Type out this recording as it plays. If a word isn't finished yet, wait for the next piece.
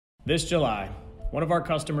This July, one of our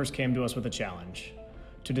customers came to us with a challenge: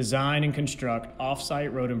 to design and construct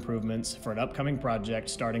off-site road improvements for an upcoming project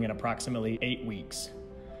starting in approximately 8 weeks.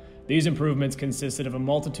 These improvements consisted of a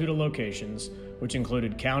multitude of locations, which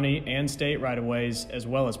included county and state right-of-ways as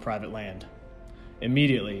well as private land.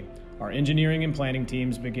 Immediately, our engineering and planning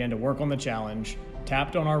teams began to work on the challenge,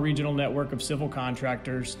 tapped on our regional network of civil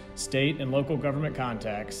contractors, state and local government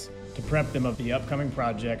contacts to prep them of the upcoming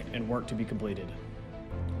project and work to be completed.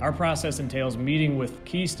 Our process entails meeting with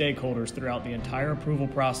key stakeholders throughout the entire approval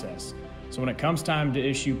process, so when it comes time to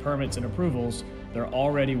issue permits and approvals, they're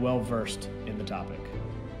already well versed in the topic.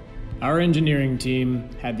 Our engineering team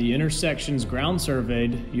had the intersections ground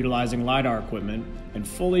surveyed utilizing LiDAR equipment and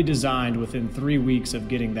fully designed within 3 weeks of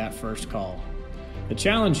getting that first call. The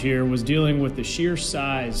challenge here was dealing with the sheer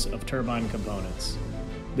size of turbine components.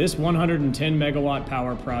 This 110 megawatt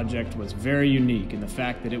power project was very unique in the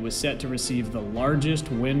fact that it was set to receive the largest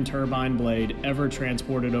wind turbine blade ever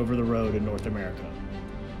transported over the road in North America.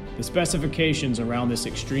 The specifications around this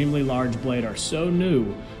extremely large blade are so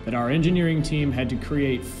new that our engineering team had to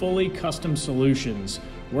create fully custom solutions,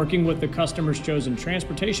 working with the customer's chosen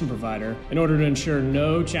transportation provider in order to ensure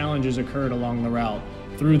no challenges occurred along the route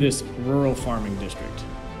through this rural farming district.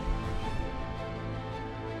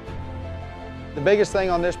 The biggest thing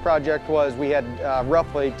on this project was we had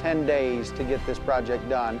roughly 10 days to get this project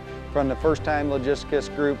done from the first time Logisticus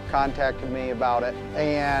group contacted me about it.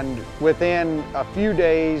 And within a few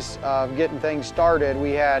days of getting things started,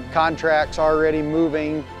 we had contracts already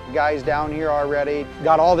moving, guys down here already,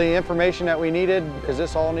 got all the information that we needed because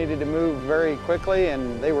this all needed to move very quickly,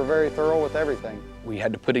 and they were very thorough with everything. We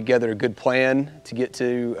had to put together a good plan to get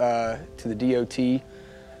to the DOT.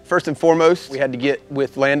 First and foremost, we had to get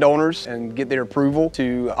with landowners and get their approval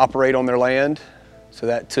to operate on their land. So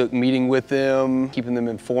that took meeting with them, keeping them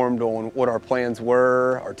informed on what our plans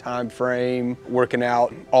were, our time frame, working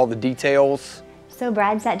out all the details. So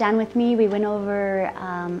Brad sat down with me. We went over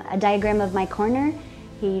a diagram of my corner.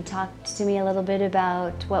 He talked to me a little bit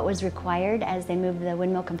about what was required as they moved the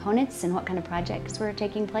windmill components and what kind of projects were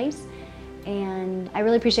taking place. And I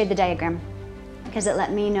really appreciate the diagram, because it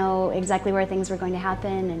let me know exactly where things were going to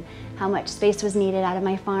happen and how much space was needed out of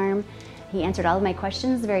my farm. He answered all of my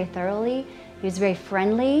questions very thoroughly. He was very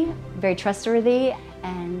friendly, very trustworthy,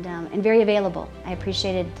 and very available. I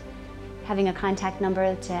appreciated having a contact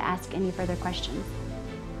number to ask any further questions.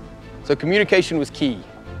 So communication was key.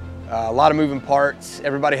 A lot of moving parts.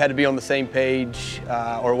 Everybody had to be on the same page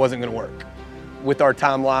or it wasn't going to work. With our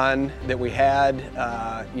timeline that we had,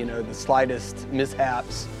 the slightest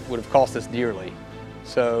mishaps would have cost us dearly.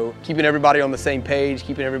 So keeping everybody on the same page,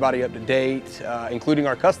 keeping everybody up to date, including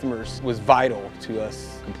our customers, was vital to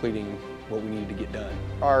us completing what we needed to get done.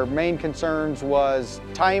 Our main concerns was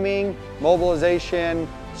timing, mobilization,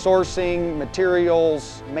 sourcing,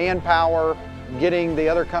 materials, manpower, getting the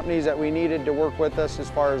other companies that we needed to work with us as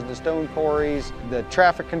far as the stone quarries, the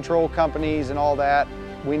traffic control companies and all that.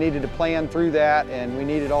 We needed to plan through that, and we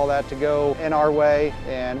needed all that to go in our way,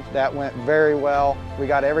 and that went very well. We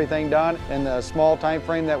got everything done in the small time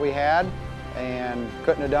frame that we had, and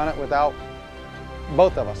couldn't have done it without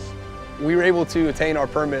both of us. We were able to attain our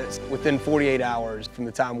permits within 48 hours from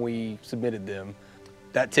the time we submitted them.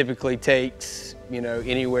 That typically takes,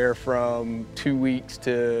 anywhere from 2 weeks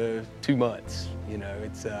to 2 months.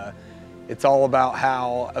 It's all about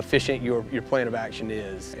how efficient your plan of action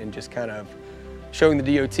is, and just kind of showing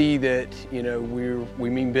the DOT that we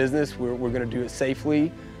mean business. We're going to do it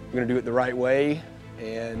safely. We're going to do it the right way,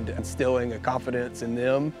 and instilling a confidence in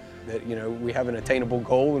them that we have an attainable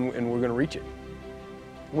goal and we're going to reach it.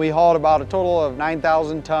 We hauled about a total of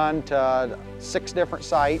 9,000 ton to 6 different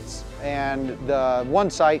sites, and the one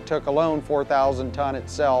site took alone 4,000 ton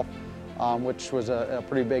itself, which was a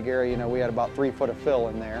pretty big area. We had about 3 foot of fill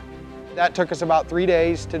in there. That took us about 3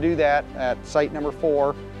 days to do that at site number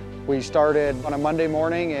 4. We started on a Monday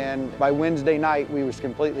morning, and by Wednesday night we was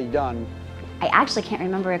completely done. I actually can't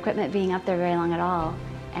remember equipment being up there very long at all,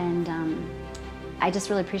 and I just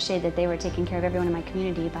really appreciate that they were taking care of everyone in my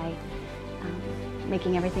community by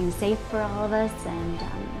making everything safe for all of us, and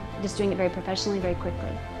just doing it very professionally, very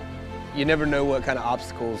quickly. You never know what kind of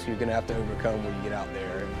obstacles you're going to have to overcome when you get out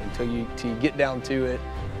there, until you get down to it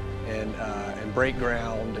and break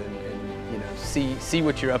ground and see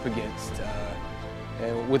what you're up against.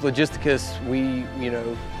 And with Logisticus, we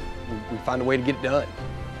find a way to get it done.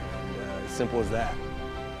 As simple as that.